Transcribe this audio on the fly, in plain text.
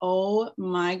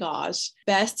my gosh,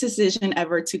 best decision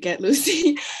ever to get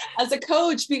Lucy as a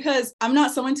coach, because I'm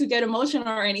not someone to get emotional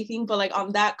or anything, but like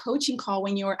on that coaching call,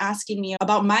 when you were asking me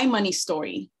about my money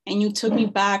story, and you took me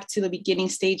back to the beginning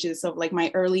stages of like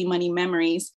my early money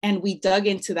memories, and we dug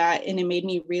into that, and it made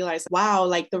me realize, wow,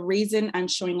 like the reason I'm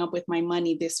showing up with my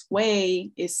money this way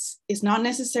is not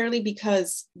necessarily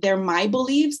because they're my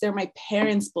beliefs, they're my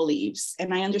parents' beliefs.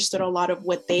 And I understood a lot of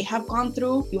what they have gone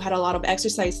through. You had a lot of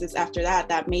exercises after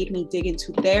that made me dig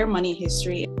into their money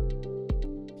history.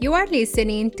 You are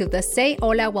listening to the Say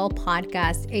Hola Well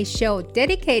podcast, a show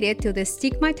dedicated to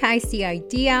destigmatize the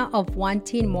idea of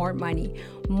wanting more money,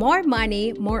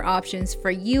 more options for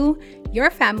you,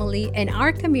 your family, and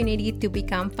our community to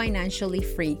become financially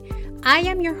free. I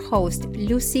am your host,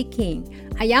 Lucy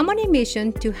King. I am on a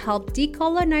mission to help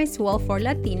decolonize wealth for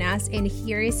Latinas, and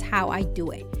here is how I do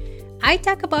it. I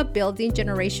talk about building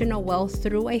generational wealth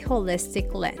through a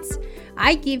holistic lens.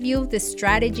 I give you the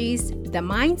strategies, the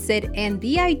mindset, and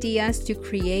the ideas to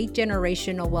create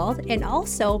generational wealth and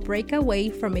also break away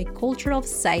from a culture of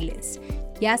silence.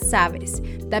 Ya sabes,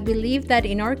 the belief that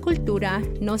in our cultura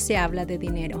no se habla de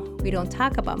dinero. We don't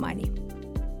talk about money.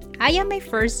 I am a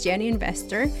first-gen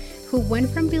investor who went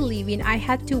from believing I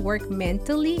had to work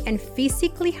mentally and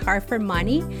physically hard for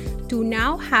money to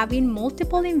now having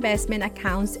multiple investment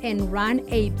accounts and run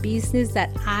a business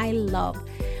that I love.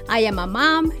 I am a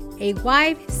mom, a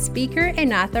wife, speaker,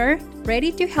 and author,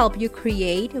 ready to help you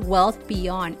create wealth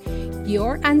beyond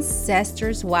your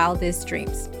ancestors' wildest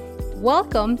dreams.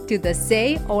 Welcome to the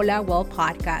Say Hola Well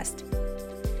podcast.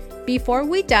 Before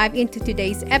we dive into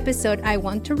today's episode, I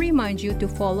want to remind you to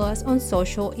follow us on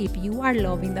social if you are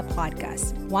loving the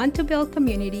podcast, want to build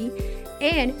community,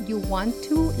 and you want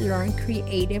to learn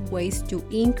creative ways to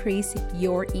increase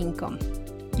your income.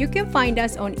 You can find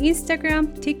us on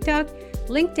Instagram, TikTok,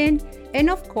 LinkedIn, and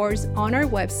of course on our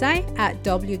website at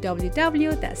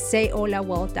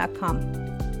www.sayholawell.com.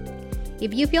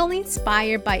 If you feel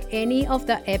inspired by any of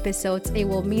the episodes, it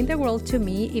will mean the world to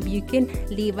me if you can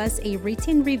leave us a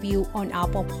written review on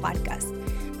Apple Podcasts.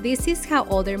 This is how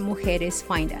other mujeres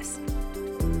find us.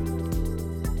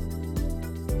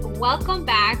 Welcome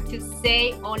back to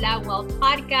Say Hola Well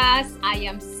podcast. I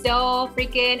am so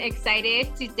freaking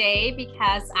excited today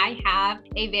because I have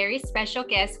a very special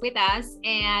guest with us,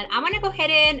 and I'm going to go ahead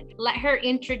and let her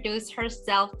introduce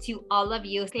herself to all of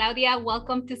you. Claudia,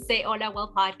 welcome to Say Hola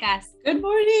Well podcast. Good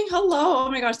morning. Hello.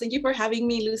 Oh my gosh. Thank you for having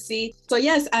me, Lucy. So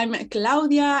yes, I'm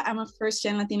Claudia. I'm a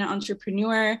first-gen Latina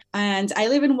entrepreneur, and I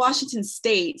live in Washington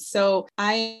State. So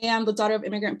I am the daughter of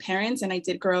immigrant parents, and I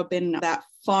did grow up in that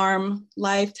farm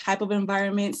life type of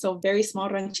environment. So very small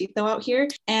ranchito out here.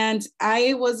 And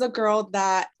I was a girl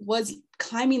that was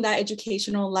climbing that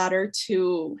educational ladder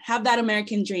to have that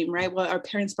American dream, right? What our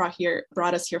parents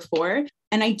brought us here for.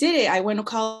 And I did it. I went to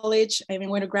college. I even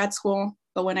went to grad school.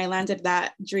 But when I landed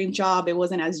that dream job, it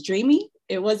wasn't as dreamy.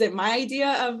 It wasn't my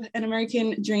idea of an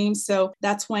American dream. So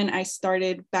that's when I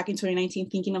started back in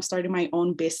 2019 thinking of starting my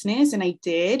own business. And I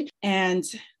did. And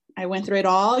I went through it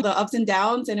all, the ups and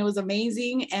downs, and it was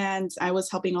amazing. And I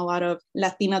was helping a lot of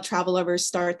Latina travel lovers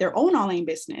start their own online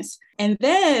business. And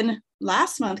then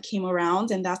last month came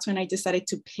around, and that's when I decided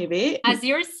to pivot. As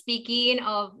you're speaking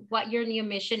of what your new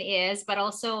mission is, but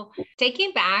also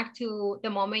taking back to the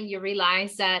moment you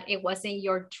realized that it wasn't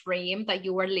your dream that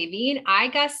you were living, I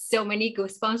got so many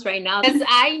goosebumps right now because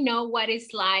I know what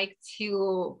it's like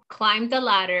to climb the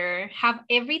ladder, have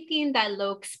everything that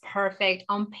looks perfect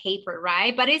on paper,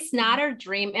 right? But it's not our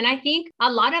dream. And I think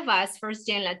a lot of us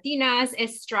first-gen Latinas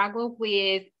struggle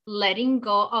with letting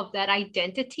go of that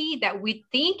identity that we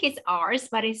think is ours,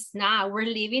 but it's not. We're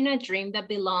living a dream that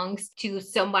belongs to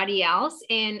somebody else.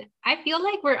 And I feel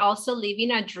like we're also living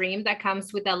a dream that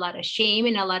comes with a lot of shame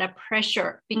and a lot of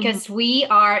pressure because we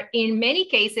are, in many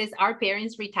cases, our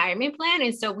parents' retirement plan.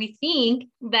 And so we think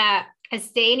that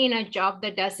staying in a job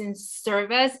that doesn't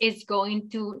serve us is going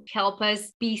to help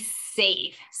us be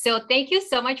safe. So thank you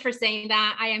so much for saying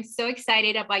that. I am so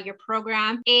excited about your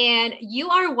program, and you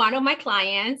are one of my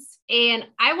clients, and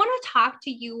I want to talk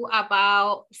to you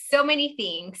about so many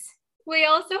things. We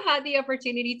also had the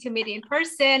opportunity to meet in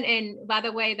person. And by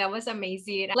the way, that was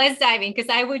amazing. Let's dive in because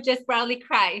I would just probably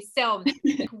cry. So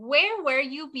where were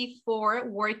you before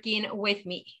working with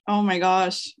me? Oh my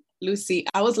gosh, Lucy,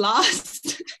 I was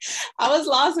lost. I was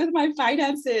lost with my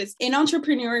finances. In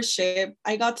entrepreneurship,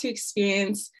 I got to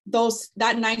experience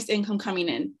that nice income coming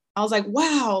in. I was like,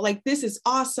 wow, like this is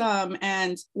awesome.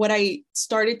 And what I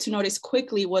started to notice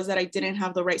quickly was that I didn't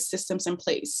have the right systems in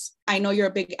place. I know you're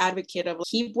a big advocate of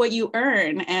keep what you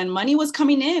earn, and money was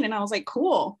coming in and I was like,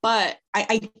 cool. But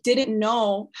I didn't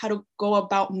know how to go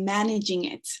about managing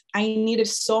it. I needed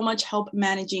so much help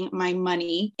managing my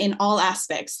money in all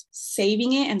aspects,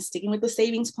 saving it and sticking with the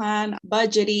savings plan,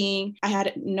 budgeting. I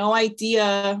had no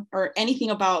idea or anything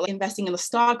about investing in the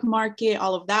stock market,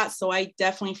 all of that. So I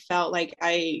definitely felt like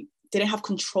I didn't have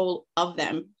control of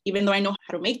them. Even though I know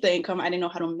how to make the income, I didn't know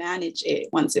how to manage it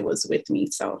once it was with me.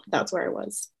 So that's where I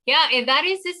was. Yeah, and that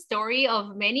is the story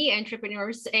of many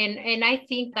entrepreneurs. And I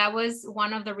think that was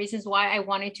one of the reasons why I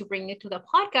wanted to bring you to the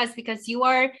podcast, because you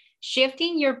are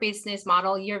shifting your business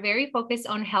model. You're very focused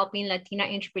on helping Latina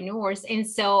entrepreneurs. And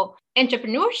so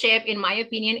entrepreneurship, in my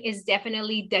opinion, is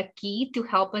definitely the key to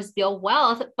help us build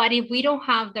wealth. But if we don't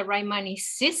have the right money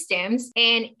systems,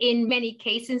 and in many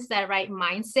cases, the right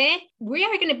mindset, we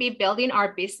are going to be building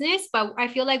our business. But I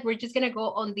feel like we're just going to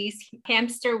go on this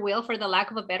hamster wheel, for the lack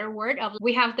of a better word, of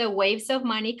we have the waves of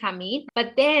money coming,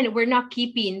 but then we're not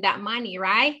keeping that money,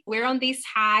 right? We're on this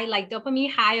high, like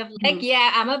dopamine high of like,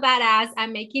 yeah, I'm a badass,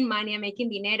 I'm making money, I'm making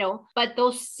dinero. But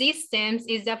those systems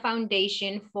is the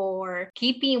foundation for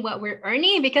keeping what we're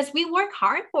earning, because we work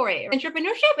hard for it.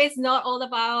 Entrepreneurship is not all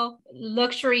about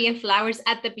luxury and flowers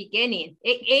at the beginning.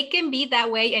 It can be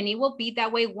that way, and it will be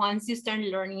that way once you start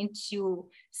learning to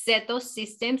set those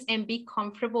systems and be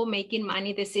comfortable making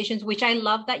money decisions, which I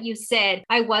love that you said,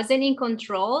 I wasn't in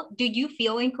control. Do you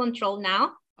feel in control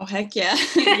now? Oh, heck yeah.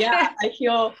 Yeah, I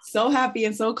feel so happy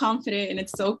and so confident, and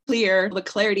it's so clear. The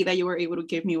clarity that you were able to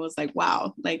give me was like,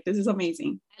 wow, like this is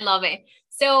amazing. I love it.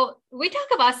 So we talk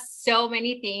about so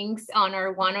many things on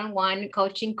our one-on-one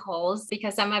coaching calls,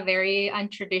 because I'm a very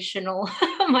untraditional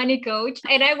money coach.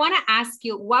 And I want to ask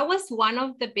you, what was one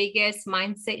of the biggest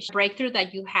mindset breakthrough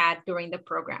that you had during the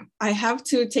program? I have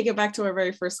to take it back to our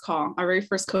very first call, our very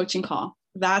first coaching call.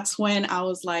 That's when I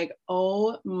was like,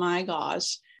 oh my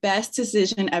gosh, best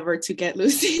decision ever to get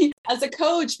Lucy as a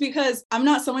coach, because I'm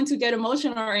not someone to get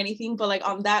emotional or anything, but like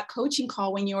on that coaching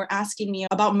call, when you were asking me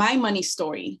about my money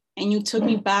story, and you took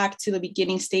me back to the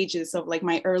beginning stages of like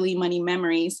my early money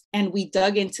memories, and we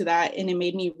dug into that, and it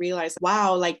made me realize,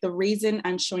 wow, like the reason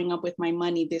I'm showing up with my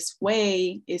money this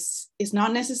way is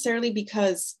not necessarily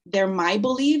because they're my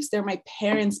beliefs, they're my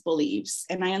parents' beliefs.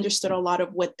 And I understood a lot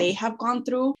of what they have gone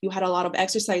through. You had a lot of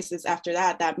exercises after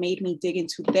that made me dig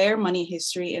into their money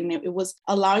history, and it was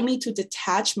allowing me to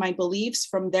detach my beliefs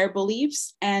from their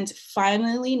beliefs and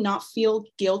finally not feel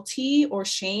guilty or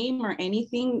shame or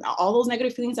anything, all those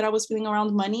negative feelings that I was feeling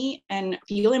around money, and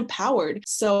feel empowered.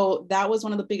 So that was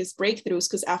one of the biggest breakthroughs,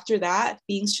 because after that,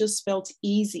 things just felt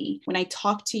easy. When I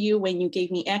talked to you, when you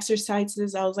gave me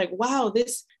exercises, I was like, wow,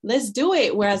 let's do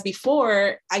it. Whereas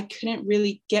before, I couldn't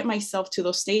really get myself to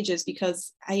those stages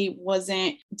because I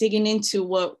wasn't digging into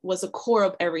what was the core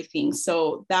of everything.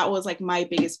 So that was like my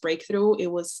biggest breakthrough.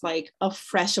 It was like a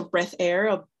fresh of breath air,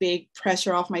 a big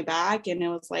pressure off my back. And it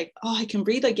was like, oh, I can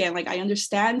breathe again. Like I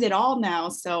understand it all now.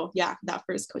 So yeah, that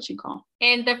first coaching call.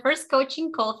 And the first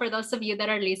coaching call, for those of you that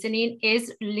are listening,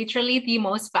 is literally the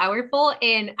most powerful.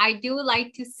 And I do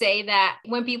like to say that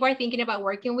when people are thinking about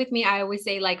working with me, I always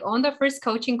say, like, on the first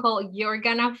coaching call, you're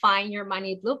going to find your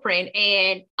money blueprint.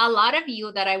 And a lot of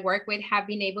you that I work with have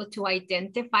been able to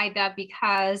identify that,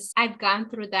 because I've gone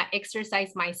through that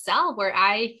exercise myself, where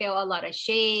I feel a lot of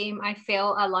shame. I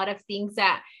feel a lot of things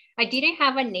that I didn't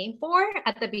have a name for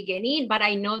at the beginning, but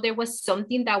I know there was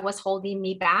something that was holding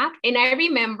me back. And I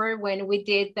remember when we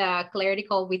did the clarity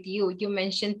call with you, you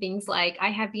mentioned things like, I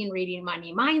have been reading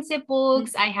money mindset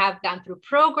books. I have gone through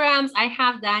programs. I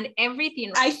have done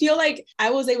everything. I feel like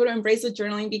I was able to embrace the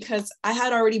journaling because I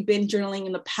had already been journaling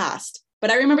in the past. But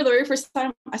I remember the very first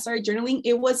time I started journaling,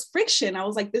 it was friction. I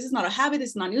was like, this is not a habit. This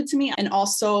is not new to me. And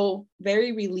also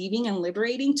very relieving and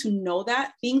liberating to know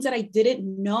that things that I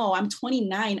didn't know. I'm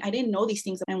 29. I didn't know these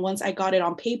things. And once I got it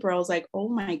on paper, I was like, oh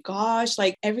my gosh,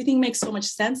 like everything makes so much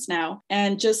sense now.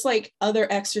 And just like other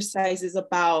exercises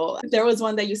about, there was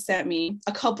one that you sent me,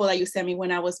 a couple that you sent me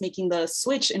when I was making the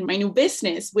switch in my new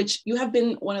business, which you have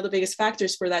been one of the biggest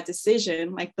factors for that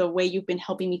decision. Like the way you've been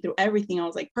helping me through everything. I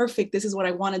was like, perfect. This is what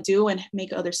I want to do. And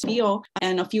make others feel,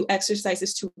 and a few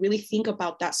exercises to really think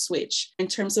about that switch in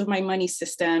terms of my money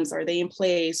systems. Are they in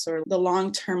place, or the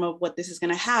long term of what this is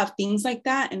going to have, things like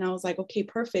that. And I was like, okay,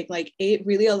 perfect. Like it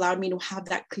really allowed me to have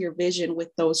that clear vision with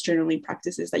those journaling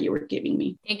practices that you were giving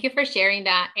me. Thank you for sharing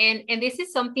that. And this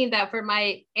is something that for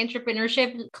my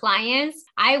entrepreneurship clients,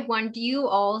 I want you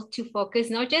all to focus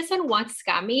not just on what's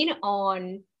coming,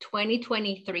 on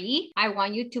 2023. I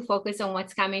want you to focus on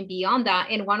what's coming beyond that.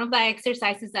 And one of the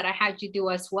exercises that I had you do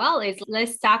as well is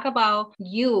let's talk about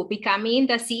you becoming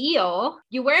the CEO.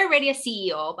 You were already a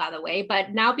CEO, by the way,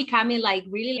 but now becoming like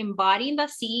really embodying the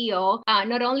CEO,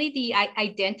 not only the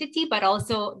identity, but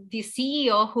also the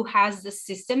CEO who has the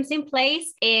systems in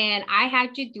place. And I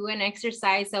had you do an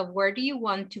exercise of where do you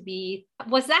want to be.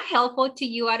 Was that helpful to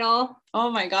you at all? Oh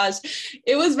my gosh,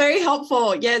 it was very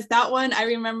helpful. Yes, that one, I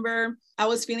remember I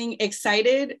was feeling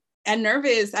excited and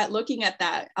nervous at looking at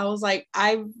that. I was like,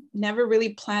 I've never really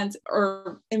planned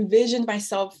or envisioned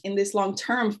myself in this long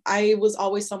term. I was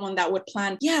always someone that would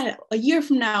plan, a year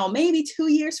from now, maybe 2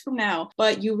 years from now.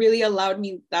 But you really allowed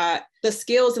me that the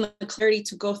skills and the clarity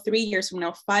to go 3 years from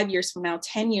now, 5 years from now,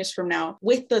 10 years from now,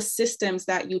 with the systems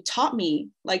that you taught me,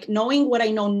 like knowing what I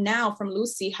know now from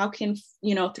Lucy, how can,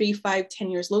 3, 5,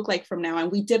 10 years look like from now?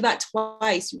 And we did that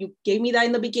twice. You gave me that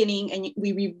in the beginning and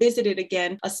we revisited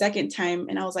again a second time.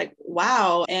 And I was like,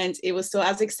 wow. And it was still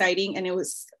as exciting. And I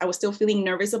was still feeling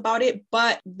nervous about it,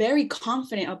 but very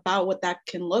confident about what that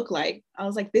can look like. I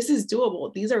was like, this is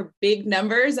doable. These are big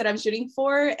numbers that I'm shooting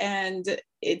for. And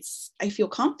I feel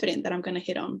confident that I'm going to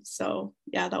hit them. So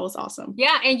yeah, that was awesome.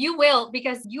 Yeah. And you will,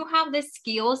 because you have the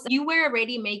skills. You were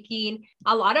already making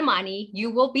a lot of money.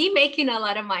 You will be making a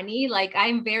lot of money. Like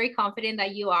I'm very confident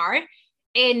that you are.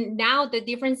 And now the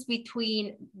difference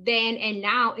between then and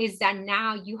now is that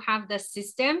now you have the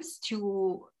systems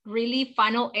to really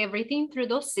funnel everything through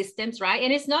those systems, right?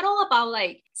 And it's not all about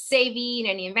like saving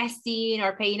and investing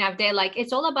or paying off debt. Like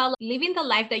it's all about living the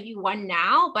life that you want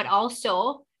now, but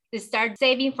also to start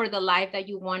saving for the life that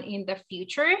you want in the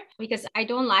future. Because I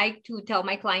don't like to tell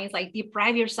my clients like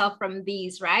deprive yourself from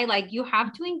these, right? Like you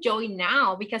have to enjoy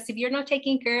now, because if you're not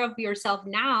taking care of yourself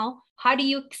now, how do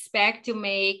you expect to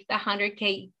make the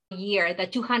 100K a year, the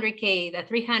 200K, the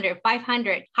 300,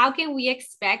 500? How can we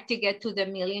expect to get to the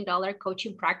 $1 million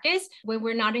coaching practice when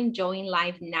we're not enjoying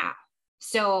life now?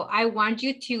 So I want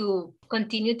you to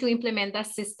continue to implement the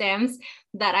systems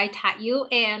that I taught you.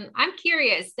 And I'm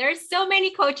curious, there's so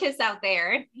many coaches out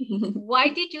there. Why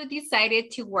did you decide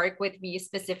to work with me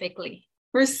specifically?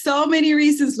 For so many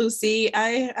reasons, Lucy.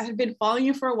 I have been following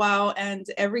you for a while, and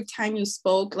every time you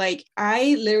spoke, like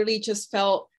I literally just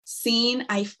felt seen.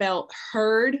 I felt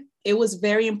heard. It was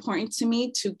very important to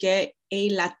me to get a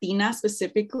Latina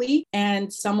specifically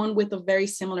and someone with a very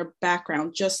similar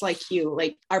background, just like you.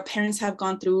 Like our parents have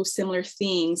gone through similar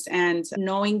things, and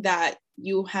knowing that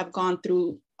you have gone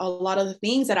through a lot of the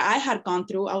things that I had gone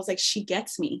through, I was like, she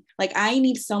gets me. Like I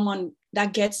need someone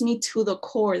that gets me to the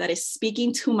core, that is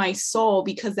speaking to my soul,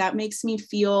 because that makes me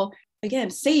feel, again,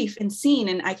 safe and seen.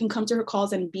 And I can come to her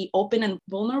calls and be open and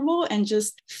vulnerable and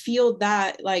just feel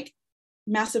that like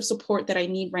massive support that I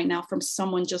need right now from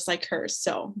someone just like her.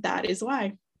 So that is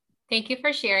why. Thank you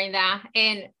for sharing that.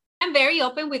 And I'm very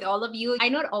open with all of you. I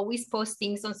not always post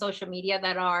things on social media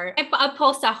I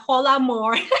post a whole lot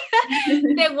more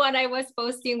than what I was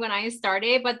posting when I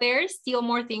started, but there's still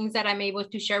more things that I'm able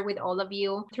to share with all of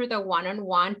you through the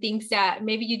one-on-one, things that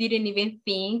maybe you didn't even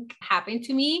think happened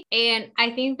to me. And I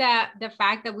think that the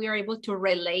fact that we are able to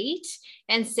relate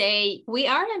and say, we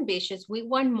are ambitious, we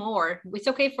want more. It's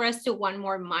okay for us to want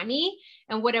more money,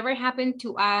 and whatever happened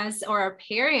to us or our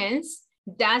parents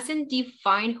doesn't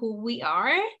define who we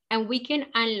are, and we can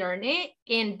unlearn it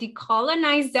and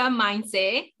decolonize that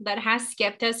mindset that has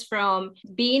kept us from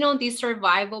being on this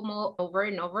survival mode over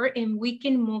and over. And we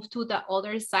can move to the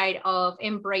other side of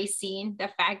embracing the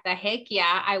fact that, heck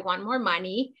yeah, I want more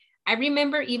money. I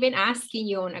remember even asking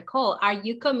you on a call, are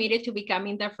you committed to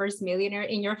becoming the first millionaire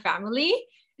in your family?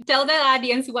 Tell the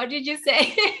audience, what did you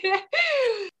say?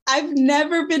 I've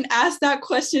never been asked that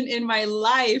question in my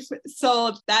life.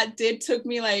 So that took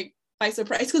me like by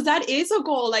surprise, because that is a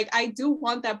goal. Like I do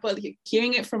want that, but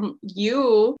hearing it from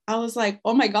you, I was like,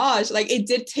 oh my gosh, like it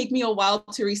did take me a while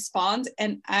to respond.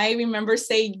 And I remember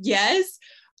saying yes.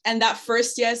 And that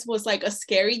first yes was like a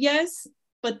scary yes.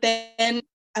 But then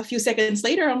a few seconds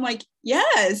later, I'm like,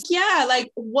 yes, yeah, like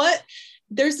what?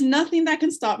 There's nothing that can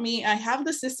stop me. I have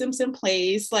the systems in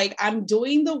place. Like I'm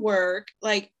doing the work.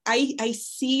 Like I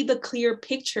see the clear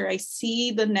picture. I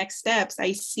see the next steps.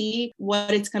 I see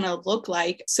what it's going to look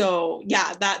like. So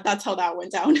yeah, that's how that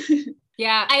went down.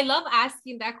 Yeah. I love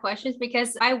asking that questions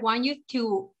because I want you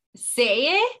to say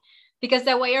it, because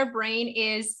the way our brain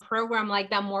is programmed, like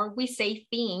the more we say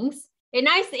things, and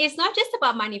it's not just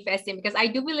about manifesting, because I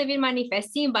do believe in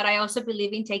manifesting, but I also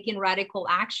believe in taking radical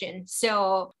action.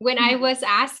 So when I was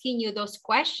asking you those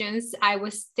questions, I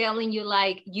was telling you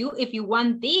like, if you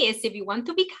want this, if you want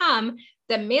to become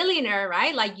the millionaire,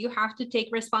 right? Like you have to take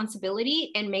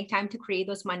responsibility and make time to create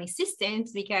those money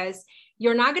systems, because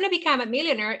you're not going to become a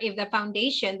millionaire if the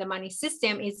foundation, the money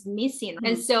system is missing.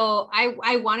 And so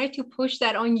I wanted to push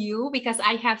that on you because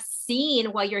I have seen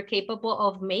what you're capable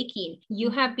of making. You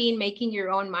have been making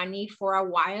your own money for a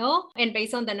while. And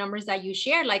based on the numbers that you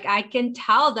shared, like I can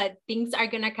tell that things are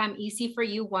going to come easy for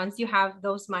you once you have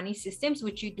those money systems,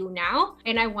 which you do now.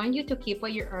 And I want you to keep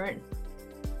what you earn.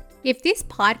 If this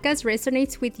podcast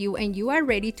resonates with you and you are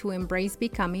ready to embrace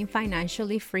becoming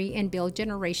financially free and build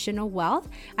generational wealth,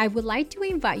 I would like to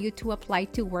invite you to apply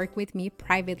to work with me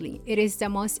privately. It is the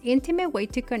most intimate way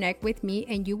to connect with me,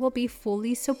 and you will be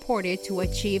fully supported to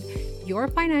achieve your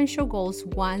financial goals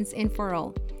once and for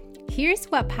all. Here's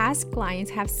what past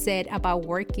clients have said about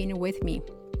working with me.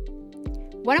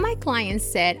 One of my clients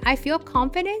said, I feel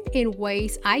confident in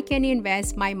ways I can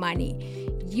invest my money.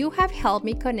 You have helped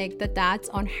me connect the dots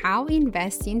on how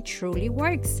investing truly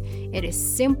works. It is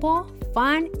simple,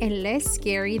 fun, and less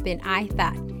scary than I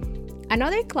thought.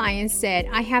 Another client said,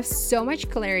 I have so much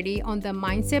clarity on the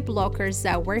mindset blockers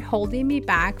that were holding me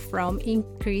back from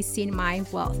increasing my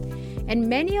wealth. And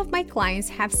many of my clients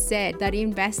have said that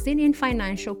investing in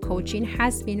financial coaching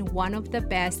has been one of the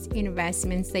best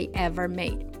investments they ever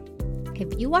made.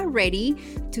 If you are ready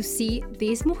to see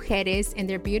these mujeres and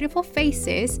their beautiful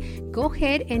faces, go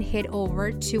ahead and head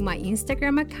over to my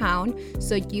Instagram account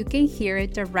so you can hear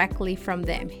it directly from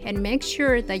them. And make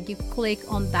sure that you click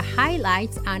on the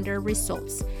highlights under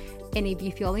results. And if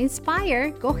you feel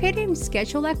inspired, go ahead and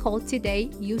schedule a call today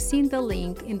using the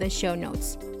link in the show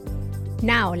notes.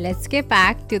 Now, let's get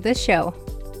back to the show.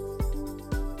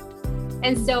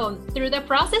 And so through the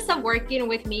process of working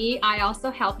with me, I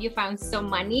also help you find some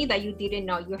money that you didn't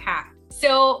know you had.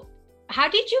 So how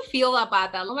did you feel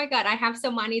about that? Oh my God, I have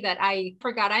some money that I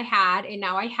forgot I had, and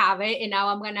now I have it. And now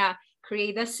I'm going to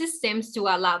create the systems to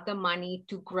allow the money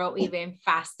to grow even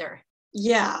faster.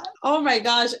 Yeah. Oh my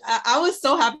gosh. I was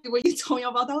so happy when you told me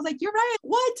about that. I was like, you're right.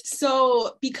 What?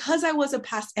 So because I was a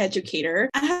past educator,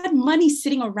 I had money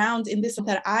sitting around in this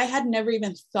that I had never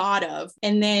even thought of.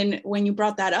 And then when you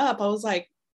brought that up, I was like,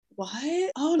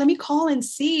 what? Oh, let me call and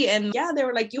see. And yeah, they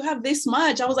were like, you have this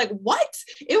much. I was like, what?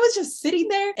 It was just sitting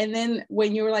there. And then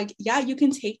when you were like, yeah, you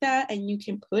can take that and you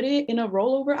can put it in a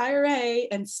rollover IRA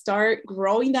and start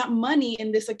growing that money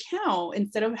in this account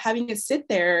instead of having it sit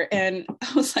there. And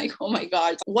I was like, oh my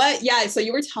God, what? Yeah. So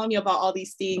you were telling me about all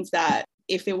these things that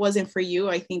if it wasn't for you,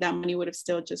 I think that money would have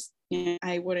still just,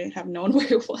 I wouldn't have known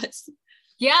where it was.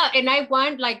 Yeah. And I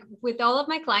want, like, with all of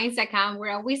my clients that come, we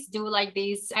always do like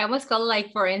this, I almost call it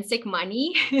like forensic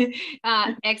money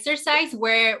exercise,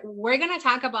 where we're going to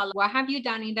talk about what have you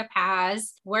done in the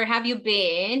past? Where have you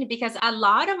been? Because a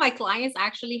lot of my clients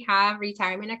actually have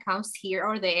retirement accounts here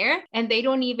or there, and they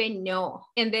don't even know.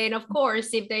 And then of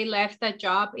course, if they left the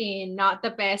job in not the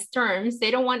best terms,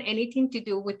 they don't want anything to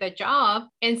do with the job.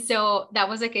 And so that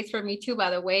was the case for me too,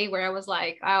 by the way, where I was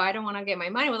like, oh, I don't want to get my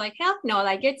money. I was like, hell no,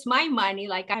 like it's my money.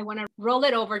 Like I want to roll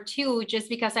it over too, just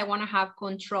because I want to have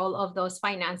control of those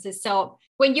finances. So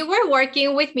when you were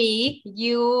working with me,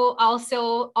 you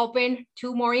also opened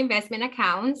 2 more investment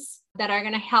accounts that are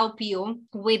going to help you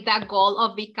with that goal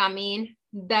of becoming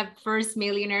the first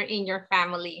millionaire in your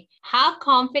family. How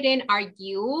confident are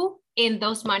you in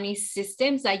those money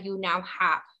systems that you now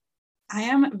have? I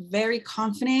am very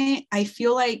confident. I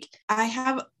feel like I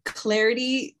have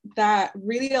clarity that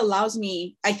really allows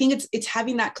me, I think it's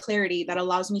having that clarity that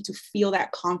allows me to feel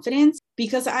that confidence,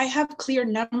 because I have clear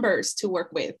numbers to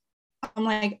work with. I'm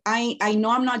like, I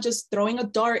know I'm not just throwing a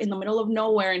dart in the middle of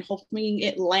nowhere and hoping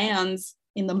it lands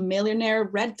in the millionaire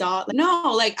red dot.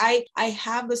 No, like I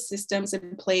have the systems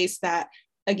in place that,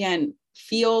 again,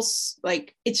 feels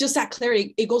like it's just that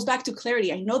clarity. It goes back to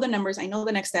clarity. I know the numbers. I know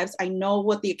the next steps. I know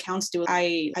what the accounts do.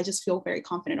 I just feel very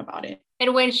confident about it.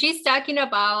 And when she's talking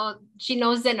about, she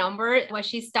knows the number, what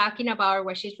she's talking about or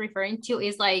what she's referring to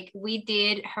is like, we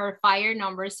did her FIRE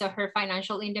number. So her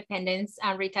financial independence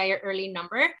and retire early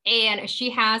number. And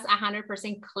she has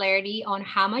 100% clarity on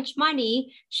how much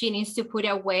money she needs to put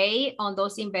away on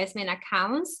those investment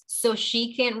accounts so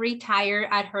she can retire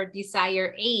at her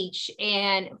desired age.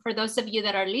 And for those of you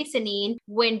that are listening,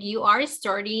 when you are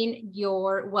starting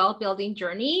your wealth building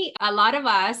journey, a lot of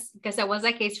us, because that was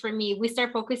the case for me, we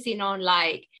start focusing on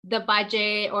like the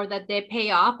budget or the debt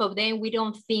payoff, but then we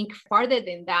don't think farther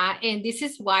than that. And this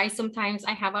is why sometimes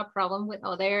I have a problem with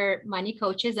other money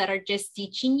coaches that are just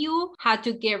teaching you how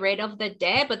to get rid of the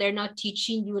debt, but they're not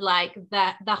teaching you like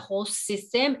the whole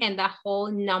system and the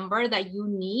whole number that you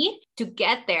need to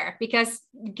get there. Because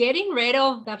getting rid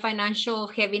of the financial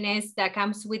heaviness that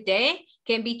comes with debt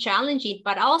can be challenging.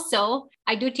 But also,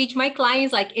 I do teach my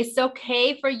clients, like, it's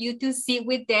okay for you to sit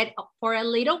with debt for a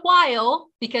little while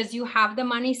because you have the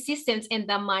money systems and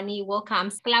the money will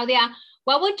come. Claudia,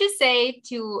 what would you say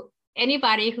to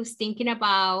anybody who's thinking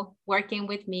about working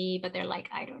with me, but they're like,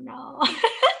 I don't know?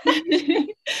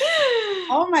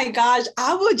 Oh my gosh,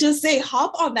 I would just say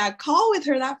hop on that call with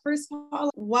her, that first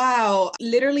call. Wow.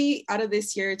 Literally out of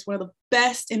this year, it's one of the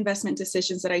best investment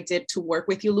decisions that I did to work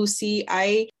with you, Lucy.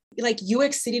 You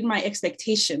exceeded my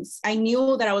expectations. I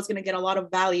knew that I was going to get a lot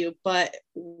of value, but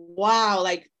wow,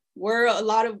 like we're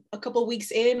a couple of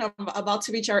weeks in, I'm about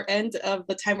to reach our end of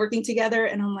the time working together.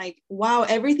 And I'm like, wow,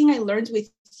 everything I learned with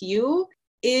you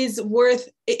is worth,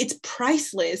 it's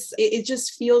priceless. It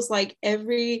just feels like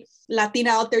every Latina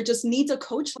out there just needs a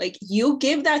coach. Like you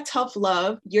give that tough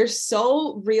love. You're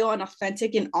so real and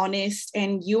authentic and honest,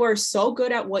 and you are so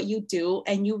good at what you do,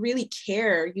 and you really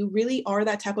care. You really are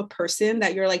that type of person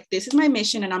that you're like, this is my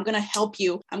mission and I'm going to help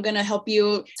you. I'm going to help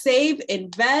you save,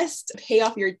 invest, pay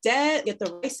off your debt, get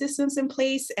the right systems in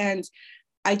place. And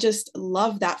I just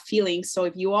love that feeling. So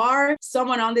if you are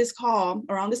someone on this call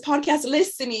or on this podcast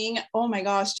listening, oh my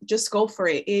gosh, just go for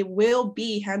it. It will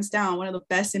be hands down one of the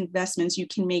best investments you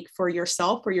can make for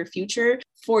yourself, for your future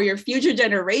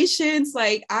generations.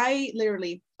 Like I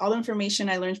literally, all the information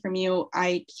I learned from you,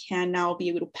 I can now be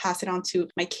able to pass it on to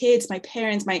my kids, my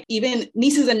parents, my even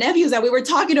nieces and nephews that we were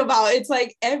talking about. It's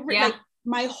like like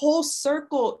my whole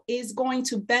circle is going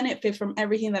to benefit from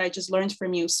everything that I just learned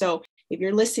from you. So if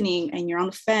you're listening and you're on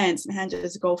the fence, man,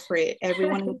 just go for it.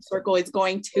 Everyone in the circle is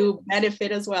going to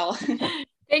benefit as well.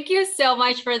 Thank you so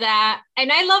much for that. And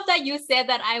I love that you said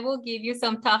that I will give you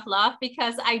some tough love,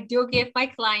 because I do give my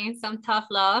clients some tough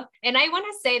love. And I want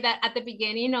to say that at the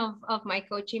beginning of my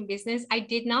coaching business, I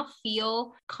did not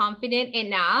feel confident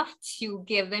enough to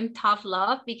give them tough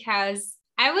love, because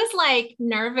I was like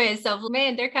nervous of,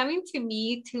 man, they're coming to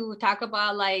me to talk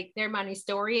about like their money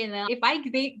story. And then if I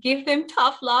give them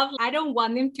tough love, I don't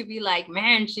want them to be like,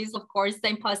 man, she's of course the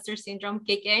imposter syndrome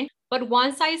kicking. But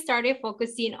once I started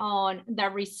focusing on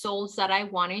the results that I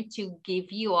wanted to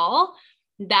give you all,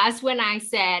 that's when I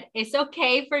said, it's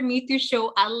okay for me to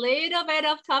show a little bit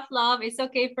of tough love. It's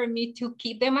okay for me to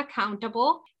keep them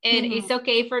accountable. And it's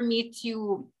okay for me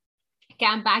to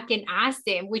come back and ask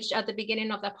them, which at the beginning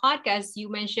of the podcast, you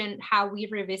mentioned how we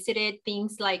revisited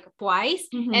things like twice.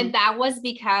 And that was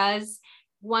because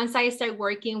once I start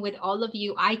working with all of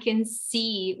you, I can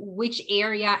see which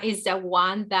area is the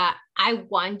one that I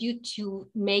want you to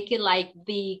make it like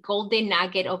the golden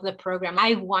nugget of the program.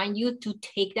 I want you to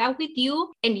take that with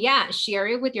you and share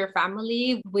it with your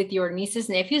family, with your nieces,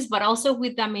 nephews, but also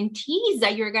with the mentees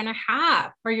that you're going to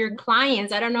have, or your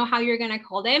clients. I don't know how you're going to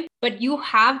call them, but you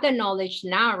have the knowledge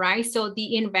now, right? So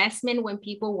the investment when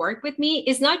people work with me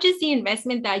is not just the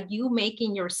investment that you make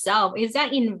in yourself. It's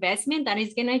that investment that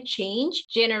is going to change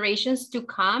generations to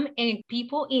come and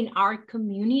people in our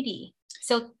community.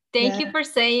 So thank you for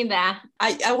saying that.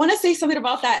 I want to say something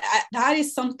about that. That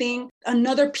is something,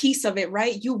 another piece of it,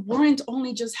 right? You weren't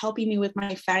only just helping me with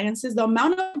my finances. The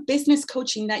amount of business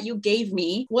coaching that you gave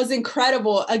me was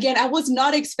incredible. Again, I was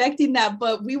not expecting that,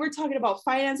 but we were talking about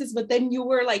finances, but then you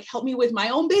were like, help me with my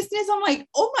own business. I'm like,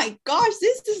 oh my gosh,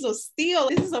 this is a steal.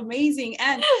 This is amazing.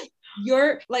 And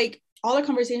you're like, all the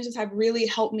conversations have really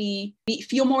helped me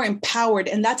feel more empowered.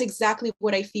 And that's exactly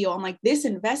what I feel. I'm like, this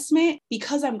investment,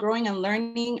 because I'm growing and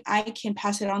learning, I can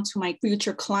pass it on to my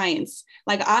future clients.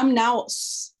 Like I'm now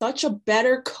such a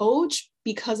better coach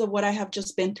because of what I have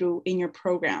just been through in your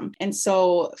program. And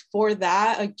so for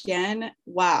that, again,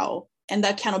 wow. And the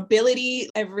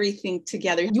accountability, everything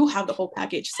together, you have the whole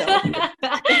package. So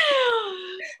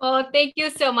well, thank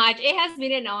you so much. It has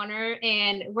been an honor,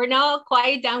 and we're now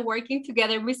quite done working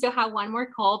together. We still have one more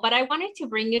call, but I wanted to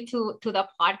bring you to the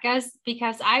podcast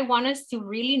because I want us to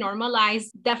really normalize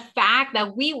the fact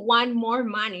that we want more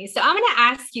money. So I'm going to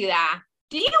ask you that.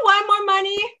 Do you want more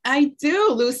money? I do,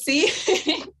 Lucy.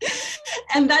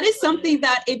 And that is something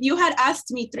that if you had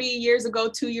asked me 3 years ago,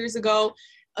 2 years ago,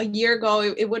 a year ago,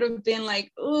 it would have been like,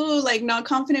 oh, like not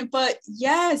confident. But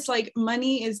yes, like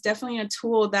money is definitely a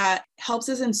tool that helps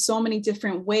us in so many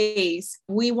different ways.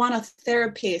 We want a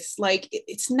therapist. Like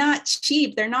it's not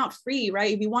cheap. They're not free,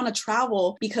 right? If you want to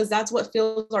travel because that's what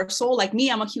fills our soul. Like me,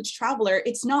 I'm a huge traveler.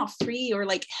 It's not free. Or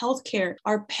like healthcare,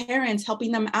 our parents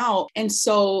helping them out. And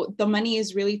so the money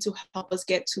is really to help us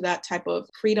get to that type of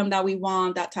freedom that we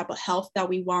want, that type of health that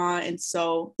we want. And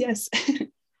so, yes.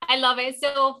 I love it.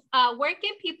 So where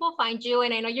can people find you?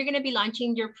 And I know you're going to be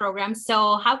launching your program.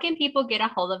 So how can people get a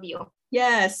hold of you?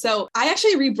 Yeah, so I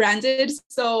actually rebranded.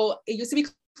 So it used to be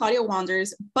Claudia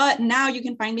Wanders, but now you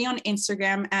can find me on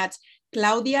Instagram at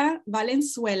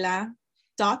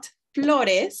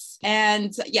claudiavalenzuela.flores.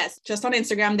 And yes, just on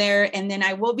Instagram there. And then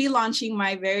I will be launching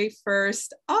my very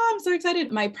first, I'm so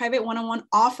excited, my private one-on-one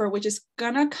offer, which is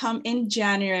gonna come in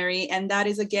January. And that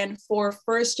is again for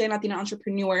first-gen Latina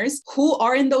entrepreneurs who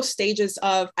are in those stages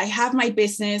of, I have my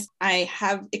business, I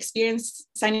have experience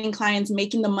signing clients,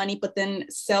 making the money, but then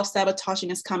self-sabotaging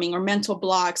is coming, or mental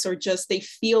blocks, or just they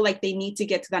feel like they need to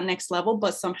get to that next level,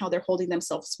 but somehow they're holding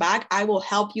themselves back. I will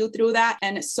help you through that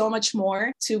and so much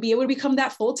more to be able to become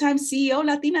that full-time CEO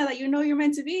Latina that you know you're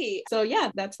meant to be. So yeah,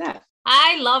 that's that.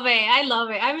 I love it. I love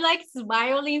it. I'm like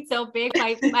smiling so big.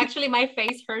 My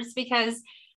face hurts because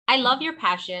I love your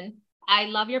passion. I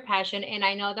love your passion. And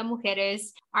I know the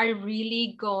mujeres are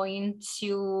really going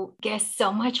to get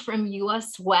so much from you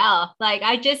as well. Like,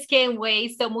 I just can't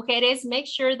wait. So mujeres, make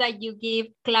sure that you give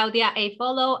Claudia a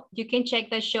follow. You can check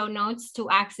the show notes to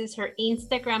access her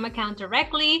Instagram account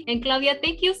directly. And Claudia,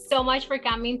 thank you so much for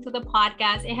coming to the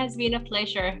podcast. It has been a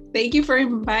pleasure. Thank you for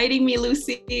inviting me,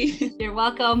 Lucy. You're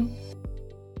welcome.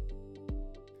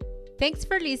 Thanks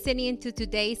for listening to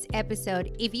today's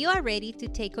episode. If you are ready to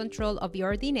take control of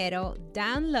your dinero,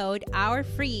 download our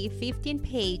free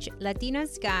 15-page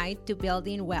Latina's Guide to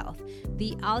Building Wealth,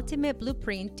 the ultimate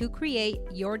blueprint to create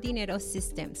your dinero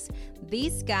systems.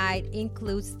 This guide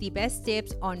includes the best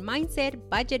tips on mindset,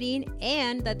 budgeting,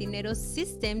 and the dinero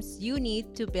systems you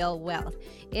need to build wealth.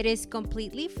 It is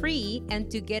completely free, and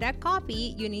to get a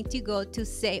copy, you need to go to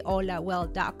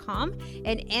sayholawealth.com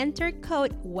and enter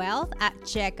code WEALTH at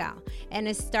checkout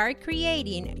and start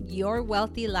creating your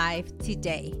wealthy life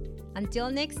today. Until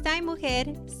next time,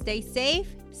 mujer, stay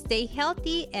safe, stay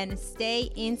healthy, and stay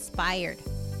inspired.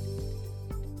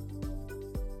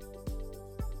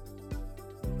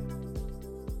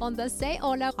 On the Say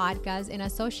Hola podcast and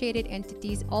associated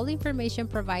entities, all information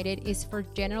provided is for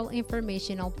general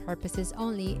informational purposes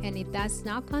only, and it does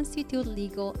not constitute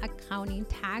legal, accounting,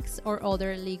 tax, or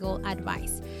other legal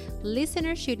advice.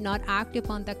 Listeners should not act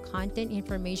upon the content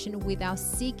information without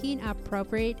seeking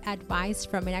appropriate advice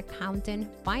from an accountant,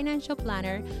 financial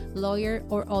planner, lawyer,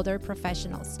 or other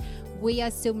professionals. We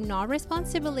assume no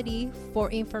responsibility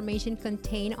for information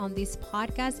contained on this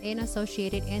podcast and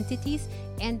associated entities,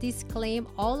 and disclaim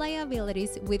all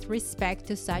liabilities with respect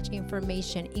to such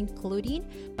information, including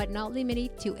but not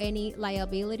limited to any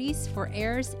liabilities for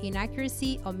errors,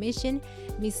 inaccuracy, omission,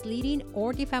 misleading,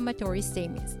 or defamatory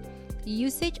statements.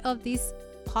 Usage of this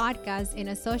podcast and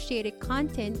associated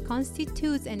content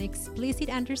constitutes an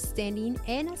explicit understanding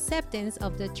and acceptance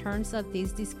of the terms of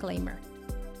this disclaimer.